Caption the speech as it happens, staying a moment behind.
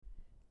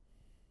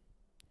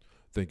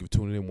Thank you for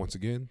tuning in once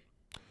again.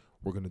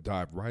 We're going to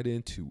dive right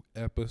into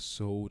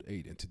episode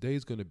 8. And today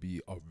is going to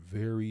be a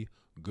very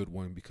good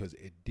one because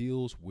it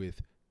deals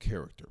with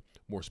character.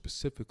 More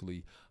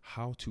specifically,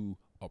 how to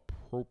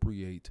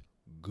appropriate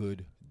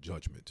good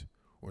judgment.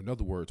 Or in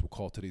other words, we'll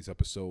call today's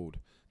episode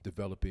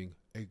developing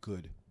a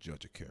good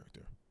judge of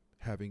character.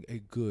 Having a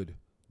good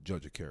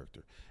judge of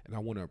character. And I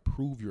want to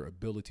improve your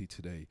ability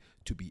today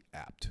to be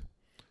apt,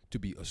 to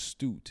be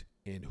astute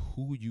in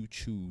who you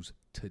choose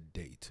to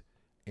date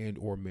and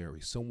or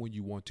marry, someone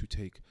you want to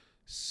take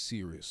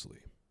seriously.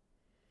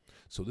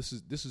 So this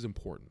is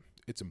important.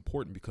 It's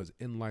important because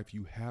in life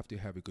you have to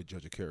have a good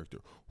judge of character.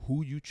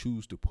 Who you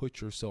choose to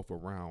put yourself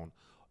around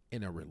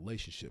in a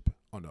relationship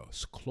on a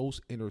close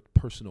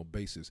interpersonal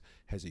basis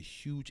has a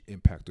huge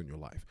impact on your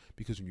life,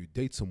 because when you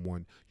date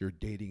someone, you're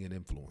dating an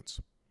influence.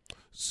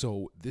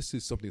 So this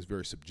is something that's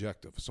very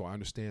subjective. So I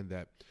understand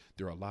that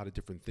there are a lot of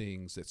different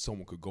things that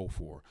someone could go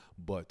for,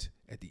 but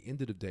at the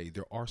end of the day,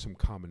 there are some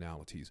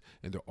commonalities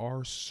and there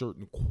are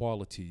certain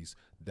qualities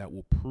that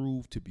will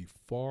prove to be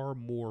far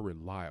more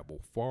reliable,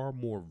 far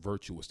more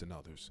virtuous than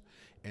others.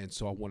 And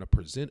so I want to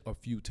present a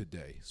few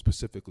today,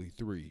 specifically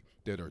 3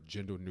 that are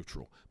gender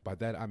neutral. By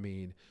that, I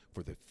mean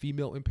for the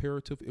female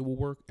imperative, it will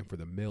work, and for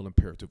the male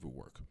imperative, it will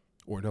work.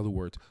 Or in other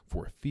words,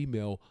 for a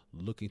female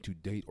looking to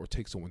date or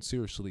take someone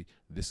seriously,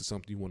 this is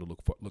something you want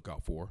to look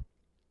out for.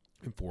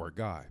 And for a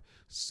guy,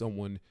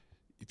 someone,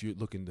 if you're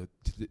looking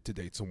to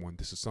date someone,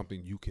 this is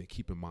something you can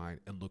keep in mind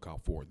and look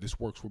out for. This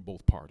works for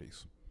both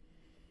parties.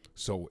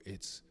 So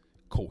it's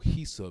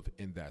cohesive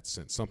in that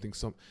sense,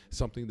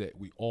 something that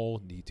we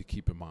all need to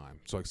keep in mind.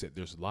 So like I said,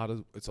 it's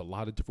a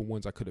lot of different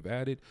ones I could have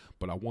added,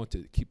 but I want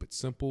to keep it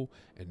simple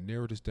and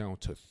narrow this down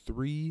to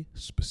 3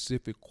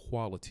 specific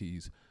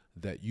qualities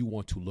that you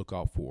want to look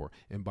out for.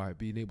 And by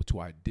being able to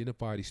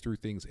identify these 3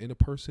 things in a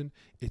person,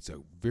 it's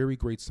a very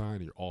great sign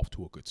that you're off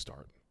to a good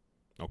start.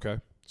 Okay?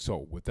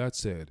 So with that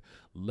said,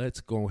 let's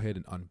go ahead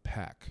and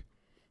unpack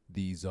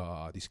these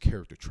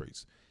character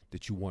traits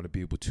that you want to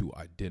be able to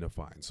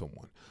identify in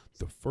someone.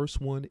 The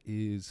first one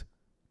is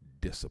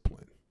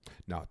discipline.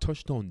 Now, I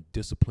touched on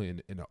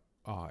discipline in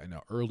an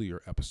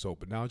earlier episode,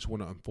 but now I just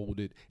want to unfold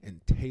it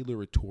and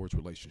tailor it towards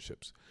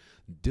relationships.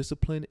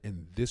 Discipline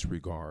in this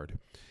regard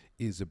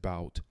is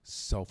about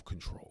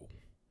self-control.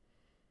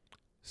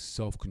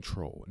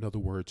 Self-control. In other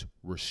words,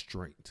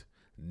 restraint,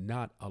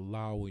 not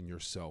allowing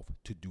yourself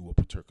to do a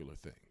particular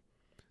thing.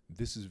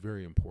 This is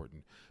very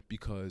important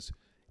because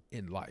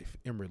in life,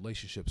 in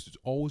relationships, there's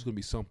always going to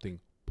be something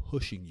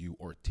pushing you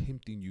or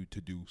tempting you to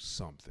do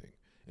something.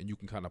 And you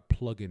can kind of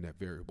plug in that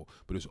variable,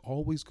 but there's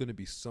always going to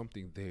be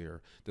something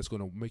there that's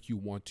going to make you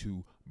want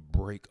to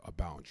break a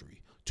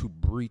boundary, to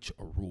breach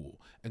a rule.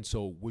 And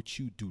so what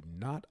you do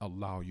not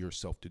allow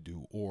yourself to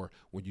do, or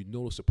when you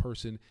notice a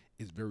person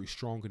is very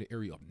strong in the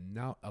area of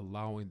not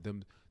allowing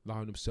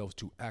themselves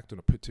to act on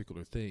a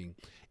particular thing,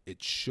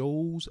 it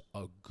shows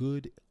a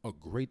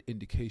great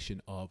indication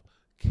of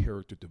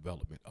character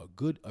development,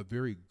 a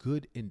very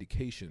good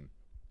indication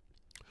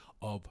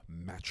of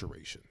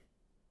maturation.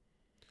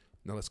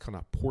 Now let's kind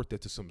of port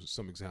that to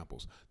some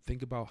examples.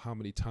 Think about how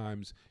many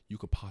times you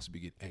could possibly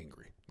get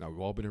angry. Now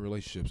we've all been in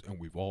relationships and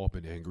we've all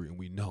been angry, and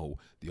we know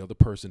the other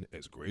person,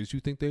 as great as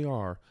you think they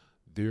are,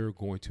 they're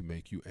going to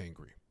make you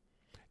angry.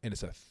 And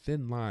it's a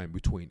thin line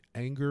between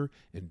anger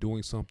and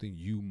doing something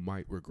you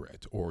might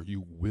regret or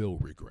you will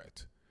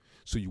regret.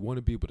 So you want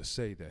to be able to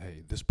say that,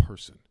 hey, this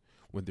person,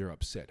 when they're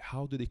upset,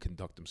 how do they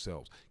conduct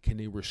themselves? Can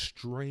they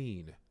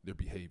restrain their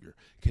behavior?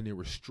 Can they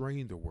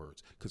restrain their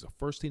words? Because the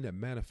first thing that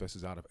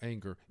manifests out of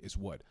anger is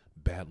what?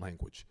 Bad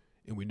language.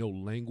 And we know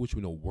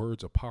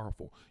words are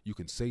powerful. You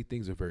can say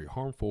things that are very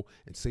harmful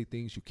and say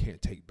things you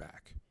can't take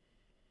back.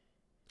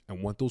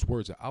 And once those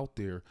words are out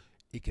there,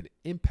 it can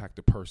impact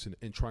the person,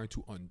 and trying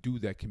to undo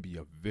that can be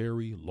a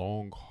very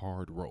long,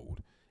 hard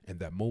road. And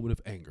that moment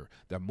of anger,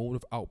 that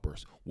moment of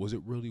outburst, was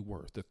it really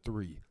worth the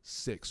 3,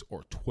 6,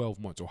 or 12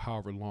 months or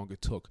however long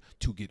it took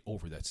to get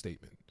over that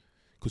statement?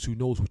 Because who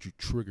knows what you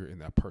trigger in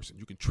that person?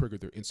 You can trigger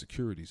their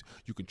insecurities.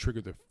 You can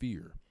trigger their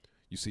fear.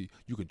 You see,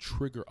 you can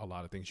trigger a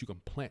lot of things. You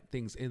can plant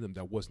things in them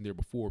that wasn't there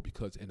before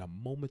because in a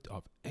moment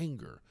of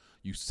anger,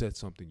 you said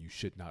something you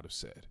should not have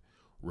said.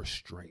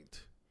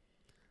 Restraint,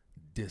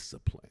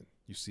 discipline.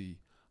 You see,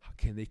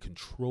 can they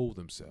control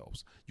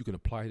themselves? You can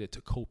apply that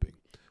to coping.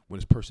 When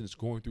this person is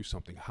going through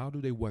something, how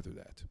do they weather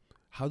that?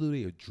 How do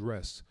they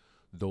address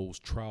those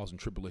trials and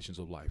tribulations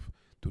of life?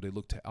 Do they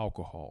look to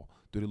alcohol?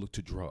 Do they look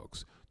to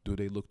drugs? Do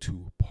they look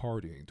to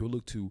partying? Do they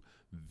look to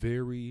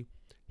very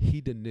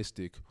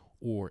hedonistic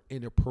or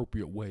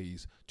inappropriate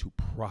ways to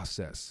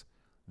process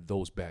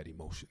those bad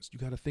emotions? You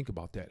got to think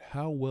about that.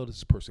 How well does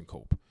this person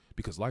cope?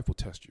 Because life will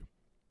test you.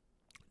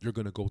 You're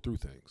going to go through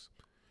things.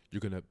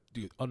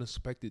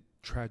 Unexpected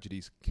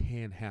tragedies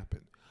can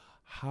happen.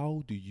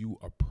 How do you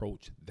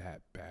approach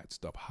that bad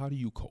stuff? How do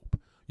you cope?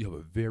 You have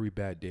a very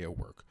bad day at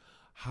work.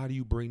 How do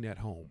you bring that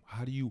home?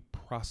 How do you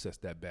process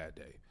that bad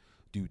day?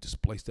 Do you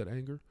displace that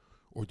anger,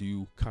 or do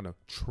you kind of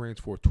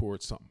transfer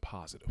towards something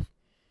positive?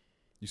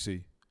 You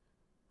see,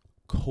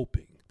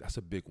 coping, that's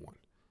a big one.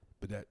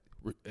 But that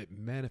It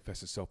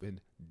manifests itself in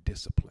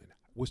discipline.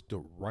 What's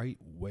the right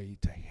way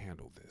to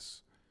handle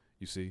this?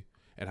 You see?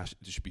 And this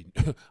should be,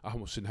 I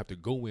almost shouldn't have to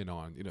go in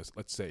on,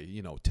 let's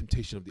say,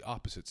 temptation of the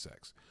opposite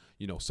sex,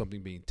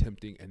 something being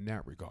tempting in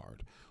that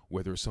regard,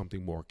 whether it's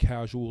something more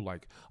casual,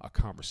 like a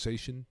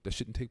conversation that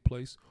shouldn't take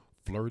place,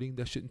 flirting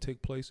that shouldn't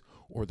take place,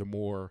 or the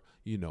more,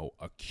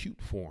 acute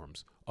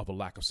forms of a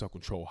lack of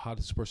self-control, how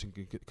this person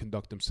can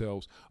conduct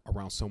themselves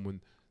around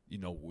someone,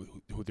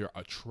 who they're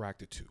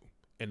attracted to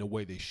in a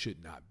way they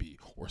should not be,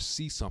 or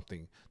see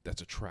something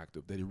that's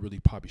attractive that they really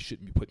probably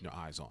shouldn't be putting their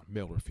eyes on,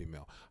 male or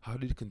female. How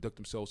do they conduct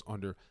themselves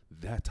under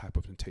that type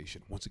of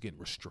temptation? Once again,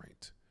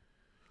 restraint.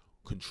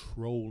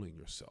 Controlling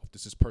yourself.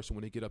 Does this person,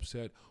 when they get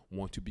upset,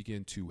 want to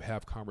begin to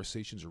have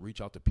conversations or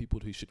reach out to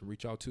people who shouldn't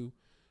reach out to?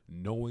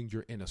 Knowing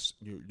you're in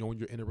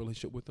a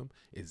relationship with them,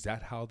 is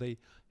that how they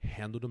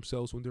handle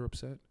themselves when they're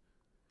upset?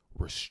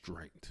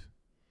 Restraint.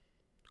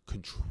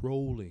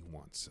 Controlling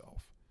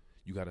oneself.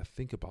 You got to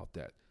think about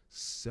that.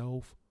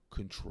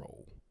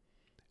 Self-control.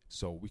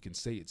 So we can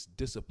say it's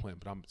discipline,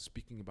 but I'm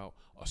speaking about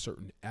a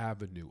certain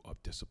avenue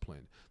of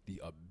discipline,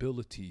 the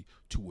ability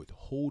to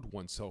withhold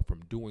oneself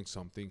from doing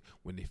something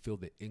when they feel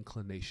the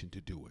inclination to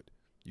do it.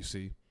 You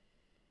see?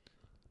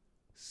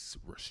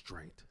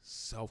 Restraint,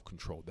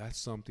 self-control. That's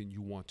something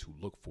you want to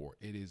look for.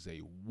 It is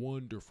a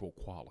wonderful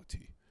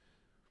quality.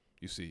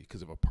 You see,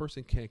 because if a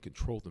person can't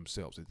control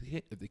themselves,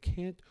 if they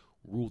can't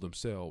rule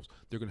themselves,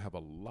 they're going to have a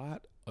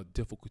lot of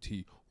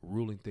difficulty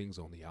ruling things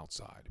on the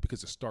outside,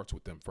 because it starts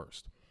with them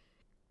first.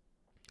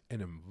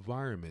 An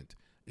environment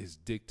is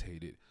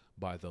dictated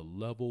by the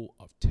level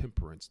of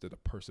temperance that a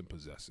person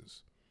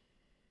possesses.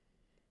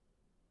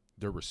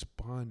 They're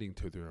responding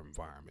to their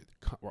environment.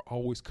 We're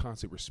always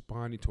constantly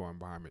responding to our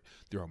environment.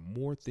 There are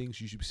more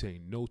things you should be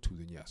saying no to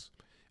than yes.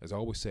 As I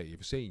always say, if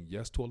you're saying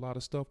yes to a lot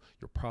of stuff,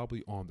 you're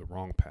probably on the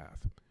wrong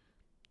path.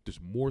 There's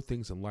more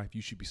things in life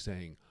you should be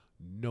saying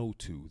no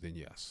to than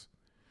yes.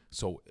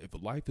 So if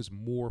life is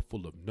more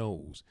full of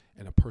no's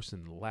and a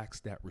person lacks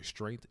that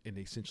restraint and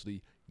they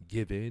essentially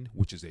give in,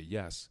 which is a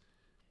yes,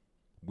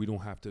 we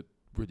don't have to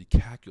really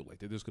calculate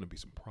that there's going to be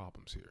some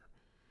problems here.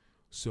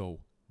 So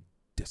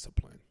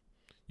discipline.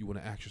 You want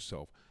to ask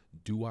yourself,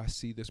 do I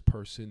see this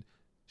person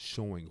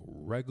showing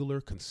regular,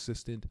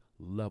 consistent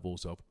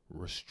levels of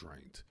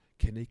restraint?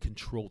 Can they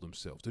control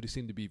themselves? Do they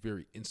seem to be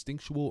very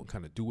instinctual and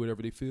kind of do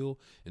whatever they feel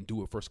and do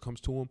what first comes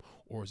to them?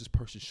 Or does this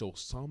person show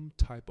some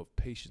type of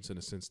patience in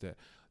the sense that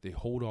they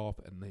hold off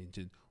and they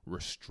just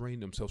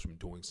restrain themselves from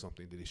doing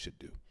something that they should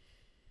do,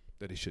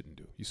 that they shouldn't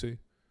do? You see?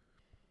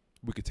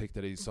 We could take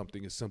that as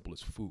something as simple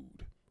as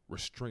food.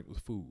 Restraint with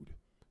food.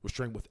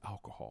 Restraint with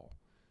alcohol.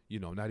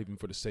 Not even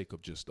for the sake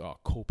of just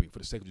coping, for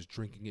the sake of just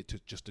drinking it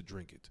just to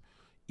drink it.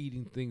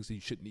 Eating things that you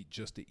shouldn't eat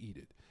just to eat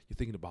it. You're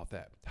thinking about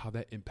that, how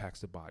that impacts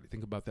the body.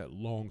 Think about that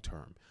long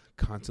term.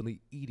 Constantly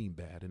eating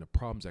bad and the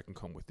problems that can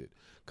come with it.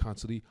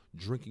 Constantly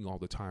drinking all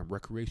the time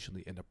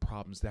recreationally and the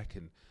problems that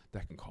can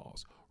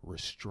cause.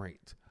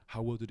 Restraint.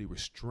 How well do they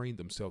restrain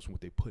themselves from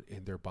what they put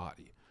in their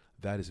body?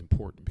 That is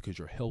important because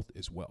your health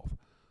is wealth.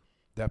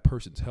 That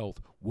person's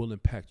health will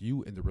impact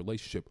you in the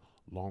relationship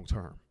long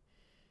term.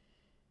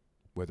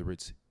 Whether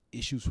it's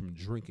issues from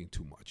drinking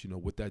too much,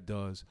 what that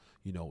does,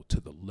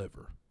 to the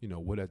liver,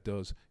 what that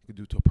does, it can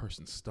do to a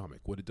person's stomach,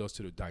 what it does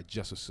to the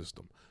digestive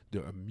system,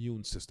 the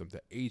immune system,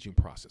 the aging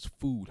process,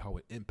 food, how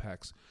it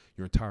impacts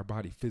your entire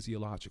body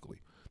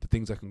physiologically, the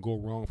things that can go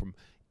wrong from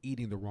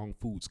eating the wrong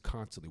foods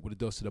constantly, what it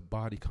does to the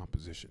body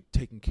composition,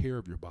 taking care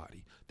of your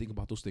body. Think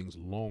about those things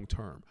long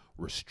term.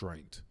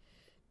 Restraint.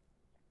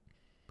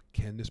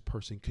 Can this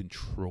person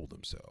control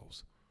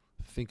themselves?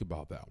 Think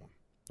about that one.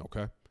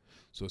 Okay.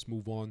 So let's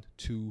move on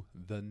to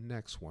the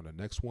next one. The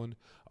next one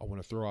I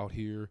want to throw out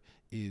here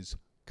is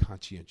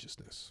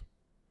conscientiousness.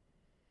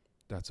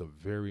 That's a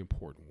very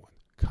important one.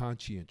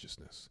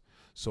 Conscientiousness.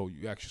 So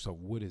you ask yourself,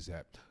 what is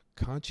that?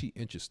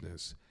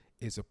 Conscientiousness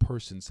is a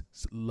person's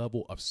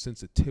level of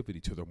sensitivity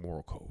to their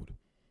moral code.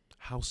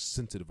 How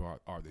sensitive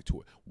are they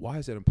to it? Why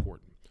is that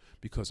important?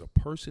 Because a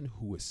person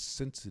who is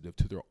sensitive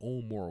to their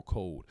own moral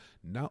code,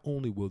 not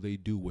only will they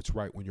do what's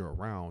right when you're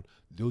around,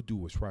 they'll do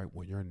what's right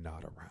when you're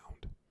not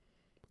around.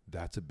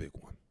 That's a big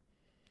one.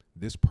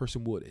 This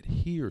person would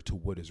adhere to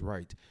what is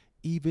right,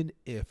 even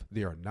if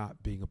they are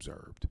not being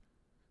observed.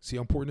 See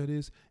how important it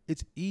is?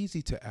 It's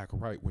easy to act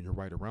right when you're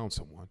right around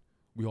someone.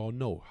 We all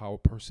know how a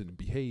person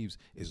behaves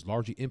is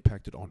largely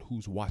impacted on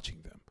who's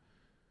watching them.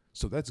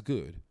 So that's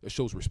good. It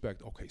shows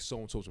respect. Okay,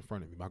 so-and-so's in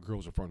front of me. My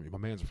girl's in front of me. My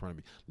man's in front of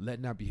me.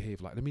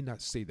 Let me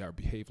not say that or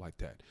behave like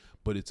that.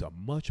 But it's a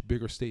much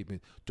bigger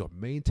statement to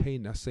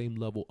maintain that same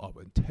level of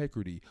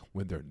integrity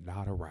when they're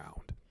not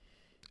around.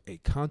 A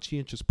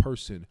conscientious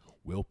person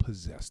will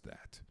possess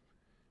that.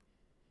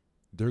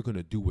 They're going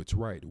to do what's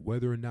right,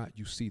 whether or not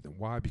you see them.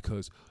 Why?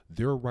 Because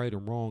their right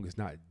and wrong is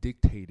not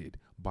dictated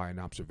by an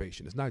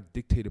observation. It's not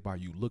dictated by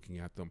you looking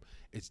at them.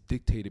 It's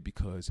dictated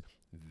because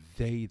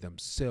they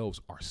themselves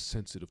are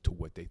sensitive to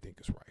what they think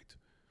is right.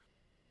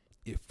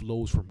 It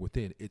flows from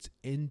within. It's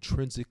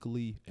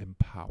intrinsically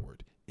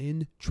empowered,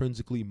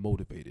 intrinsically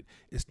motivated.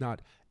 It's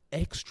not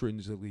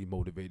extrinsically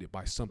motivated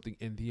by something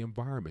in the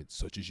environment,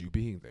 such as you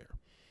being there,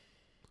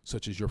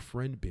 such as your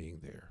friend being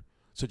there,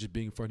 such as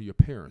being in front of your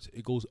parents.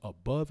 It goes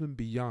above and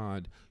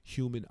beyond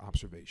human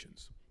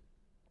observations.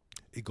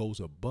 It goes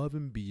above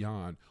and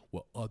beyond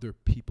what other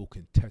people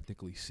can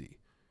technically see.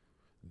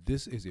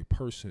 This is a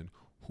person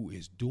who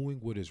is doing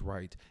what is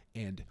right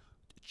and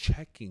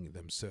checking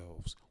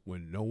themselves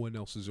when no one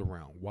else is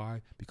around.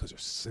 Why? Because they're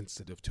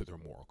sensitive to their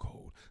moral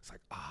code. It's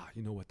like,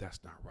 you know what?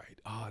 That's not right.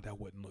 That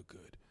wouldn't look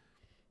good.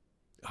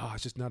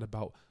 It's just not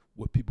about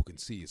what people can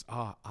see. It's,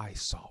 I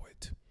saw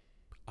it.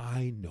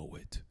 I know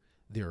it.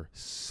 They're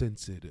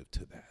sensitive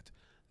to that.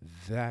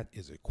 That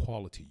is a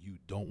quality you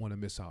don't want to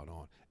miss out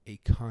on. A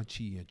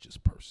conscientious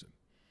person.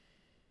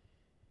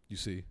 You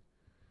see,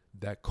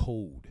 that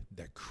code,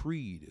 that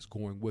creed is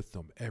going with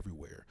them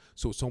everywhere.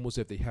 So it's almost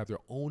as if they have their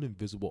own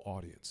invisible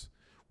audience,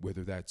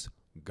 whether that's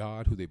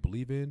God, who they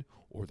believe in,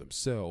 or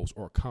themselves,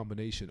 or a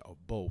combination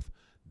of both.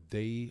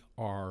 They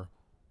are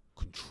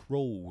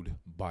controlled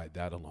by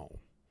that alone.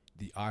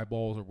 The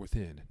eyeballs are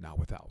within, not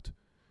without.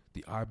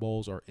 The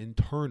eyeballs are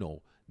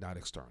internal, not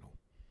external.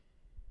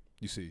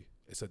 You see,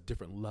 it's a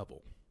different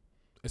level.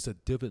 It's a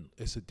different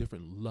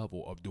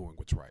level of doing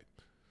what's right.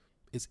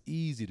 It's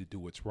easy to do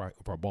what's right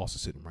if our boss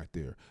is sitting right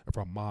there, if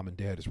our mom and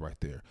dad is right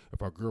there,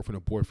 if our girlfriend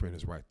or boyfriend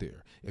is right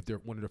there, if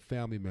one of their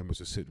family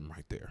members is sitting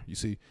right there. You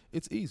see,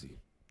 it's easy.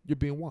 You're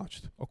being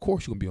watched. Of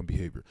course you're going to be on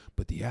behavior,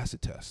 but the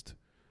acid test.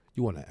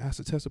 You want to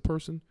acid test a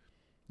person?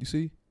 You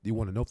see, do you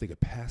want to know if they can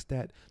pass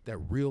that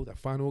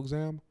final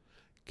exam?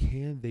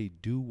 Can they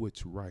do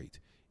what's right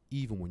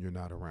even when you're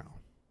not around?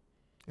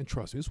 And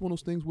trust me, it's one of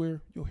those things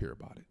where you'll hear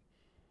about it.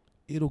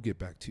 It'll get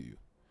back to you.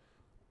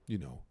 You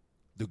know,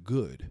 the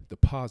good, the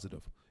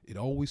positive, it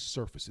always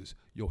surfaces.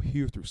 You'll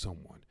hear through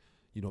someone.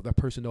 You know, that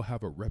person, they'll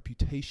have a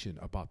reputation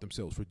about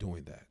themselves for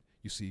doing that.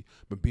 You see,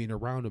 but being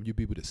around them, you'll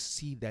be able to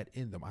see that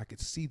in them. I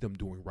could see them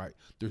doing right.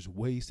 There's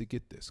ways to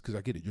get this, because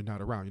I get it. You're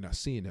not around. You're not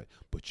seeing it,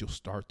 but you'll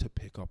start to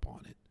pick up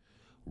on it.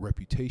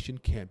 Reputation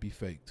can't be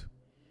faked.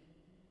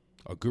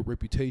 A good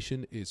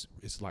reputation is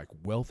like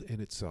wealth in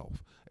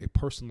itself. A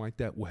person like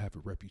that will have a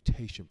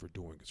reputation for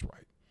doing what's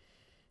right.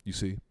 You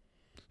see?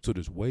 So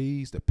there's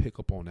ways to pick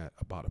up on that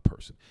about a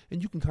person.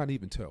 And you can kind of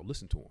even tell.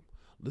 Listen to them.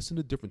 Listen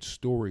to different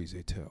stories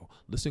they tell.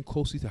 Listen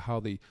closely to how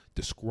they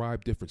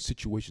describe different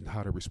situations,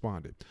 how they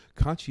responded.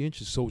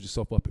 Conscientious shows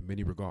yourself up in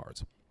many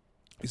regards.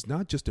 It's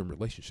not just in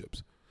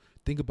relationships.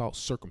 Think about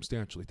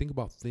circumstantially. Think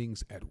about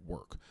things at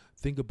work.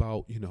 Think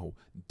about,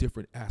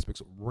 different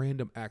aspects,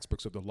 random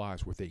aspects of their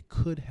lives where they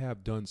could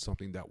have done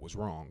something that was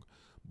wrong,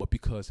 but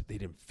because they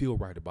didn't feel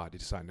right about it, they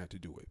decided not to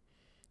do it.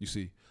 You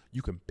see,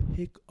 you can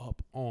pick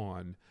up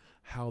on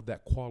how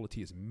that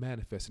quality is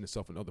manifesting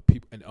itself in other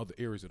people and other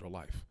areas of their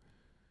life.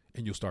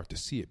 And you'll start to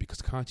see it,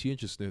 because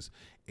conscientiousness,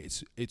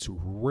 it's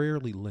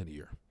rarely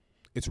linear.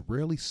 It's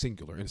rarely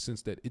singular in the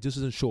sense that it just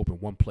doesn't show up in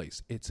one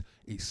place. It's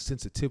a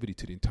sensitivity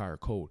to the entire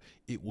code.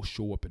 It will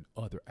show up in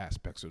other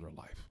aspects of their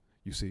life.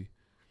 You see?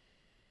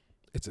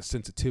 It's a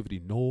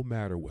sensitivity no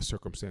matter what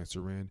circumstance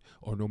you're in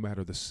or no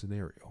matter the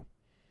scenario.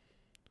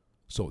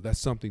 So that's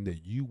something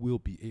that you will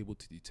be able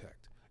to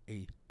detect.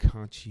 A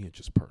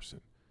conscientious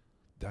person.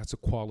 That's a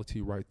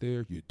quality right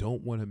there. You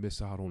don't want to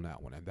miss out on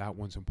that one. And that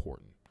one's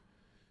important.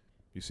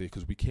 You see,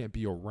 because we can't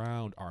be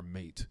around our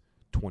mate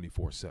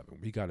 24/7.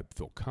 We got to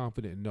feel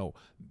confident and know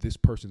this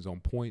person's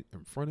on point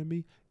in front of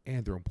me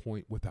and they're on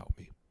point without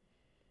me.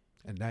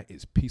 And that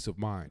is peace of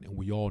mind. And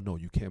we all know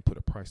you can't put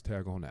a price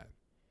tag on that.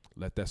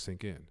 Let that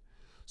sink in.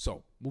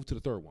 So move to the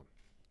third one.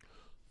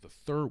 The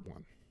third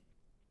one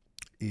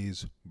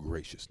is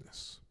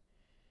graciousness.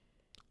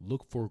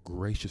 Look for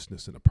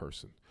graciousness in a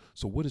person.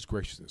 So what is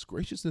graciousness?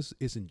 Graciousness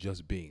isn't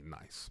just being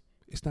nice.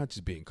 It's not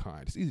just being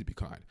kind. It's easy to be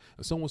kind.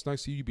 If someone's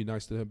nice to you, you be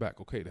nice to them back.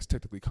 Okay, that's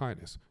technically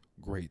kindness.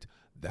 Great.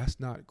 That's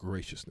not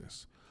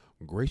graciousness.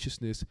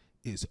 Graciousness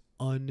is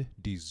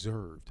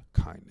undeserved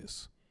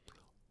kindness,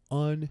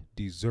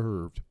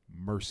 undeserved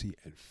mercy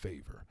and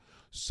favor.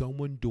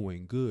 Someone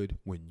doing good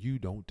when you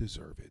don't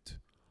deserve it.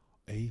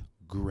 A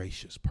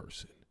gracious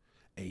person.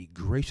 A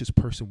gracious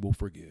person will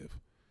forgive.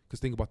 Because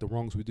think about the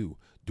wrongs we do.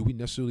 Do we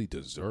necessarily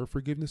deserve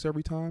forgiveness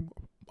every time?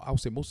 I would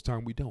say most of the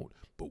time we don't,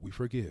 but we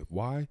forgive.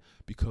 Why?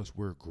 Because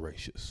we're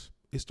gracious.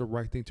 It's the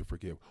right thing to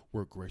forgive.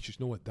 We're gracious.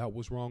 You know what? That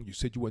was wrong. You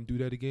said you wouldn't do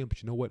that again,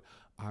 but you know what?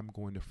 I'm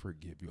going to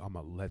forgive you. I'm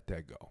going to let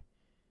that go.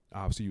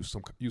 Obviously,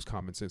 use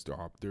common sense.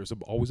 There's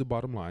always a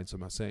bottom line, so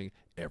I'm not saying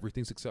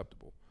everything's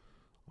acceptable.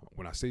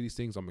 When I say these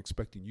things, I'm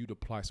expecting you to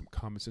apply some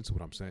common sense to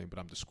what I'm saying, but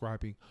I'm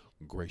describing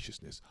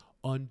graciousness,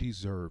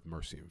 undeserved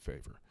mercy and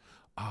favor.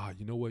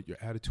 You know what? Your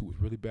attitude was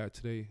really bad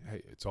today.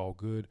 Hey, it's all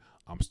good.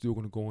 I'm still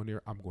going to go in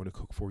there. I'm going to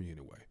cook for you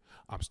anyway.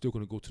 I'm still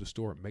going to go to the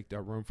store and make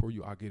that run for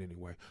you. I'll get it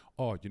anyway.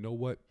 Oh, you know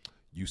what?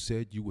 You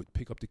said you would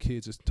pick up the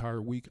kids this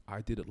entire week.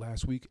 I did it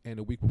last week and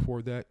the week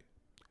before that.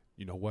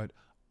 You know what?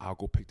 I'll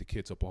go pick the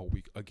kids up all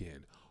week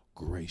again.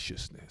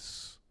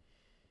 Graciousness.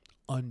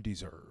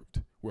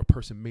 Undeserved, where a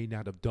person may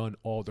not have done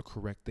all the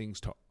correct things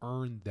to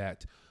earn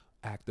that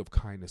act of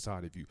kindness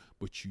out of you,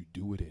 but you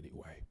do it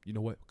anyway. You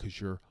know what?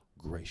 Because you're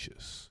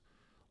gracious.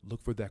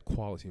 Look for that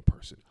quality in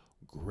person.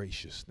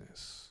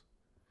 Graciousness.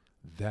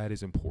 That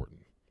is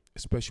important,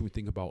 especially when we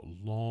think about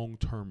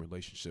long-term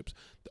relationships.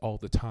 All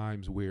the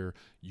times where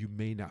you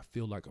may not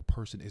feel like a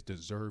person is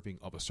deserving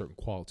of a certain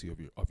quality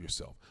of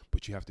yourself,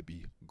 but you have to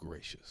be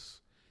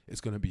gracious.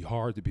 It's going to be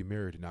hard to be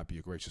married and not be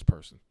a gracious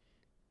person.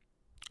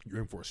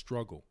 You're in for a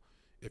struggle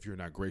if you're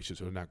not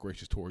gracious or not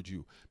gracious towards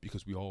you,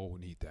 because we all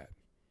need that.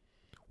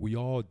 We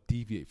all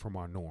deviate from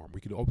our norm. We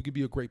could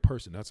be a great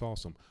person. That's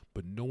awesome.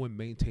 But no one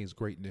maintains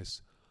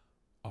greatness,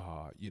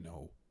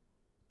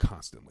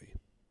 constantly.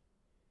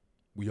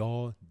 We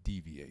all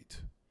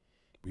deviate.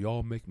 We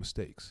all make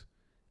mistakes.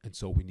 And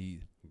so we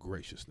need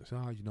graciousness.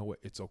 You know what?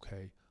 It's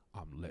okay.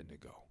 I'm letting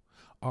it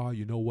go.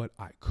 You know what?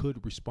 I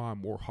could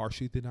respond more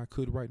harshly than I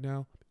could right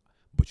now.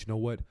 But you know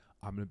what?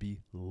 I'm going to be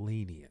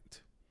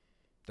lenient.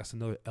 That's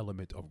another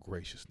element of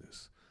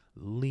graciousness.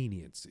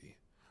 Leniency.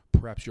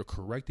 Perhaps you're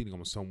correcting them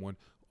on something,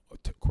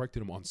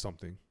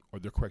 or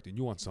they're correcting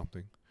you on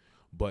something,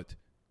 but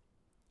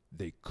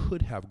they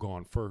could have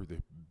gone further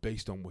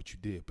based on what you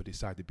did, but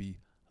decide to be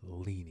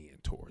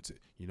lenient towards it.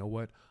 You know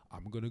what?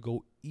 I'm going to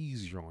go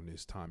easier on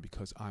this time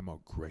because I'm a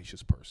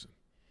gracious person.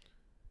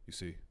 You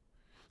see?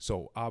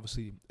 So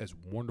obviously, as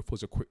wonderful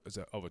as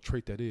a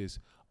trait that is,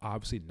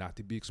 obviously not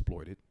to be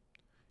exploited.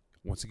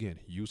 Once again,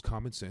 use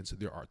common sense.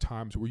 There are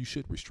times where you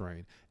should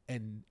restrain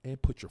and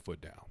put your foot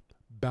down.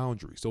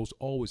 Boundaries, those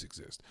always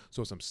exist.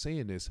 So as I'm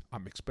saying this,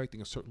 I'm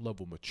expecting a certain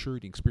level of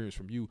maturity and experience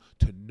from you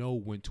to know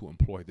when to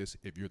employ this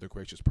if you're the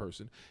gracious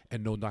person,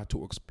 and know not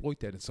to exploit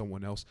that in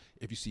someone else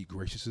if you see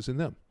graciousness in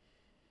them.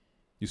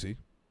 You see,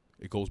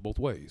 it goes both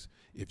ways.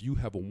 If you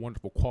have a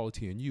wonderful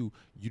quality in you,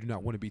 you do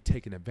not want to be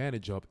taken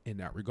advantage of in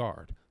that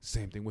regard.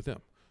 Same thing with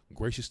them.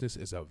 Graciousness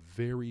is a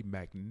very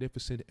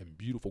magnificent and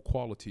beautiful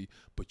quality,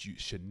 but you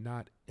should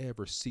not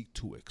ever seek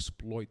to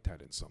exploit that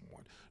in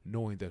someone,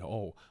 knowing that,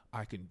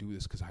 I can do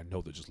this because I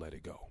know they'll just let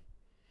it go.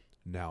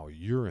 Now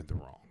you're in the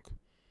wrong.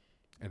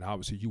 And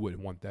obviously you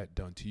wouldn't want that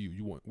done to you.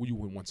 You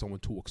wouldn't want someone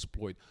to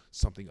exploit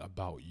something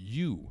about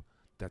you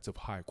that's of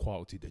high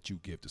quality that you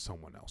give to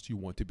someone else. You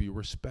want to be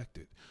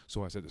respected.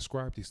 So as I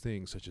describe these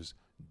things such as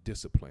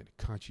discipline,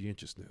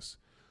 conscientiousness,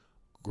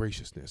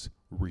 graciousness,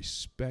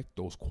 respect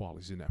those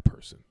qualities in that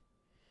person.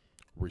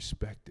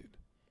 Respect it.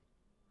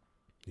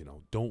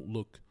 Don't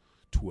look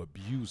to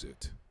abuse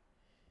it.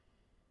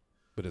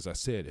 But as I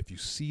said, if you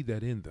see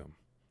that in them,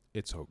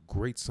 it's a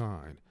great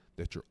sign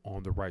that you're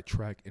on the right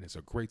track, and it's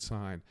a great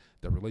sign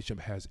that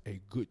relationship has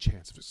a good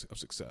chance of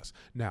success.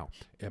 Now,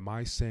 am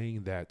I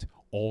saying that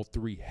all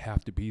three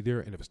have to be there,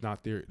 and if it's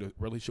not there, the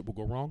relationship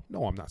will go wrong?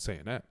 No, I'm not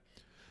saying that.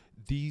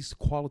 These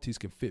qualities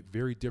can fit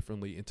very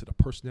differently into the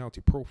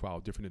personality profile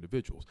of different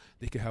individuals.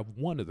 They can have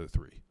one of the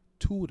three,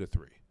 two of the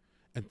three,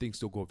 and things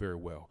still go very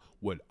well.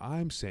 What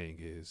I'm saying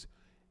is,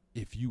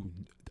 if you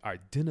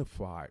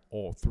identify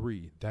all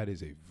three, that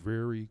is a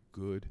very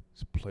good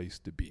place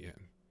to be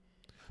in,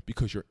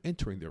 because you're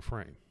entering their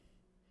frame.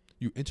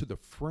 You enter the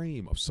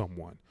frame of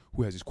someone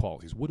who has these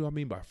qualities. What do I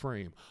mean by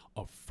frame?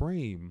 A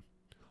frame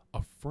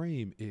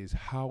is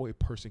how a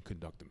person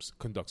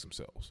conducts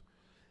themselves.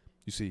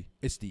 You see,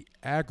 it's the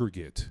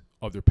aggregate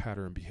of their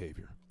pattern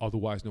behavior,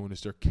 otherwise known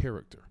as their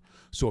character.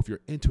 So if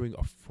you're entering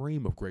a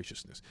frame of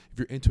graciousness, if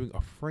you're entering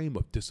a frame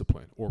of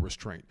discipline or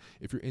restraint,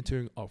 if you're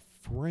entering a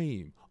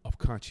frame of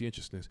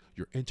conscientiousness,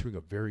 you're entering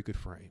a very good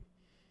frame.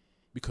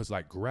 Because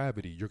like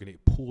gravity, you're going to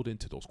get pulled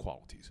into those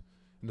qualities.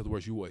 In other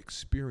words, you will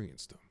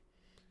experience them.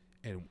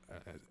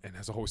 And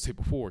as I always say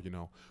before,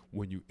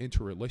 when you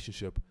enter a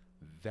relationship,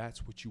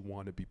 that's what you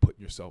want to be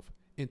putting yourself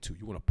into.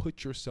 You want to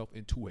put yourself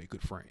into a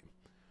good frame.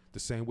 The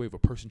same way if a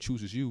person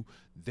chooses you,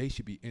 they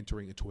should be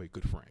entering into a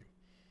good frame.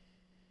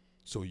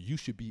 So you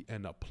should be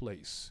in a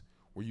place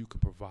where you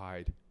can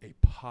provide a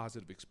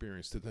positive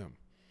experience to them,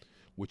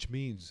 which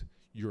means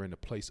you're in a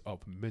place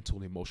of mental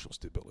and emotional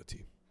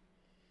stability.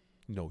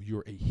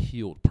 You're a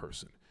healed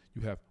person.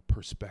 You have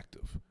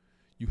perspective.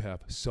 You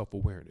have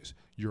self-awareness.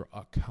 You're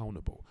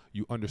accountable.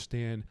 You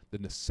understand the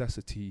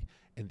necessity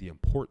and the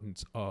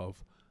importance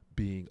of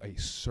being a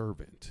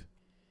servant.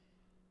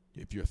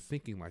 If you're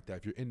thinking like that,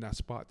 if you're in that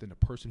spot, then the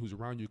person who's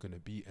around you is going to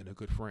be in a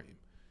good frame.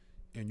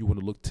 And you want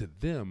to look to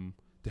them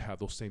to have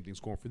those same things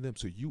going for them,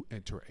 so you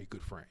enter a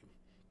good frame.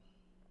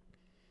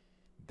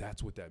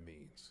 That's what that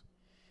means.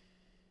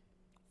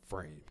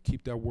 Frame.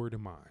 Keep that word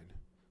in mind.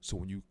 So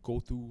when you go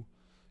through,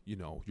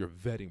 your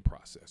vetting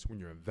process, when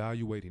you're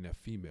evaluating that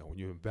female, when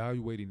you're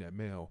evaluating that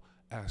male,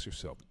 ask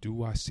yourself,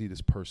 do I see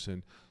this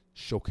person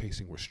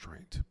showcasing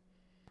restraint?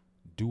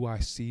 Do I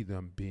see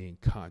them being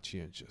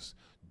conscientious?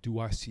 Do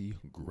I see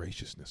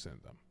graciousness in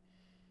them?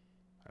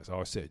 As I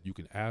always said, you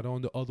can add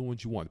on the other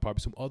ones you want.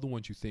 Probably some other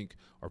ones you think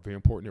are very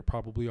important. There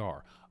probably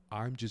are.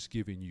 I'm just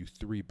giving you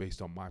three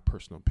based on my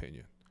personal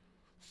opinion.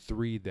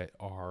 Three that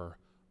are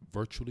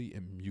virtually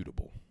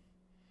immutable.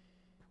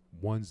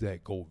 Ones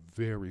that go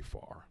very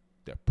far,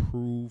 that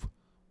prove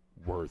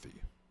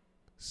worthy,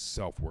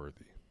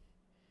 self-worthy.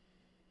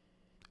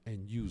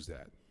 And use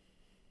that.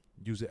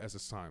 Use it as a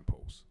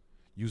signpost.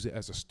 Use it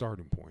as a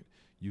starting point.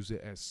 Use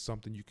it as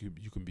something you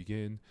can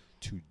begin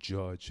to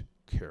judge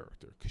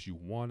character, because you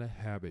want to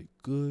have a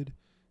good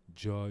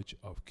judge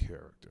of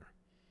character.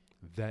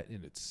 That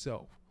in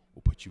itself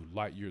will put you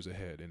light years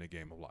ahead in the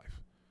game of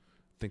life.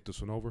 Think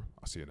this one over.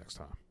 I'll see you next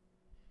time.